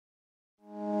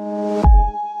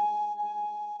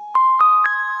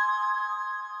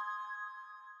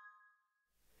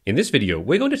In this video,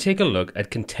 we're going to take a look at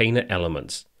container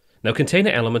elements. Now, container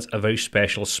elements are very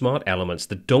special, smart elements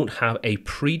that don't have a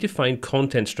predefined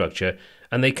content structure,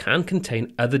 and they can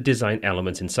contain other design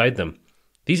elements inside them.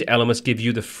 These elements give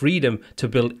you the freedom to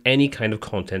build any kind of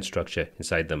content structure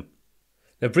inside them.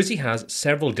 Now, Brizy has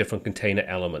several different container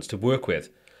elements to work with.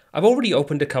 I've already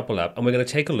opened a couple up, and we're going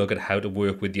to take a look at how to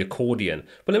work with the accordion.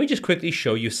 But let me just quickly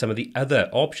show you some of the other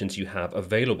options you have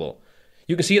available.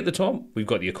 You can see at the top, we've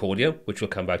got the accordion, which we'll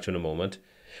come back to in a moment.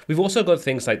 We've also got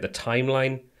things like the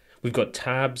timeline. We've got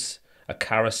tabs, a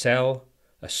carousel,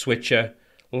 a switcher,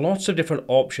 lots of different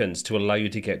options to allow you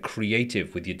to get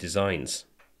creative with your designs.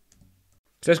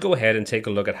 So let's go ahead and take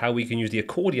a look at how we can use the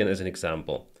accordion as an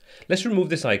example. Let's remove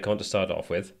this icon to start off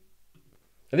with.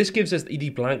 And this gives us the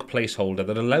blank placeholder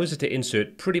that allows us to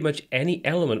insert pretty much any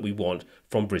element we want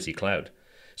from Brizy Cloud.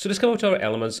 So let's come up to our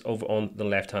elements over on the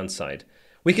left-hand side.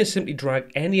 We can simply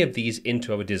drag any of these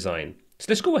into our design. So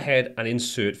let's go ahead and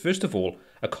insert, first of all,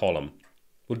 a column.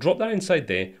 We'll drop that inside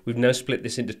there. We've now split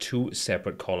this into two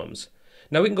separate columns.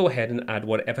 Now we can go ahead and add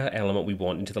whatever element we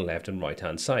want into the left and right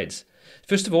hand sides.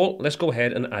 First of all, let's go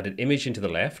ahead and add an image into the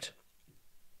left.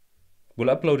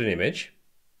 We'll upload an image.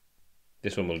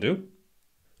 This one will do.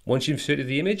 Once you've inserted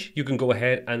the image, you can go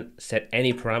ahead and set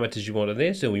any parameters you want on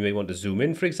there. So we may want to zoom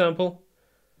in, for example,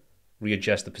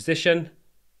 readjust the position.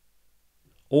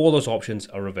 All those options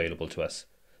are available to us.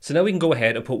 So now we can go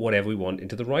ahead and put whatever we want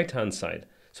into the right hand side.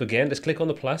 So again, let's click on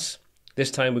the plus.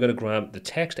 This time we're going to grab the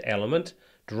text element,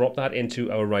 drop that into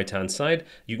our right hand side.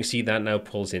 You can see that now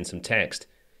pulls in some text.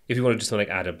 If you want to just like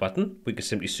add a button, we could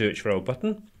simply search for our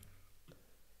button,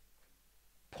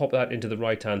 pop that into the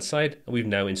right hand side, and we've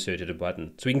now inserted a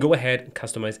button. So we can go ahead and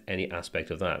customize any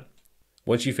aspect of that.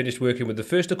 Once you've finished working with the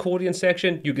first accordion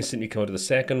section, you can simply go to the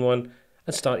second one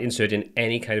and start inserting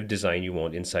any kind of design you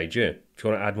want inside here. If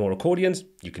you want to add more accordions,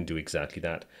 you can do exactly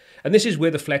that. And this is where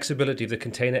the flexibility of the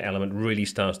container element really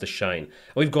starts to shine.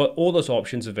 And we've got all those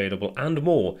options available and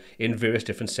more in various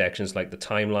different sections like the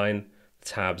timeline,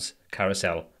 tabs,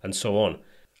 carousel, and so on.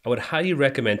 I would highly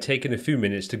recommend taking a few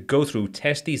minutes to go through,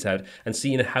 test these out, and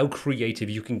seeing how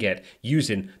creative you can get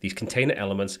using these container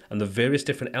elements and the various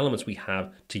different elements we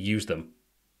have to use them.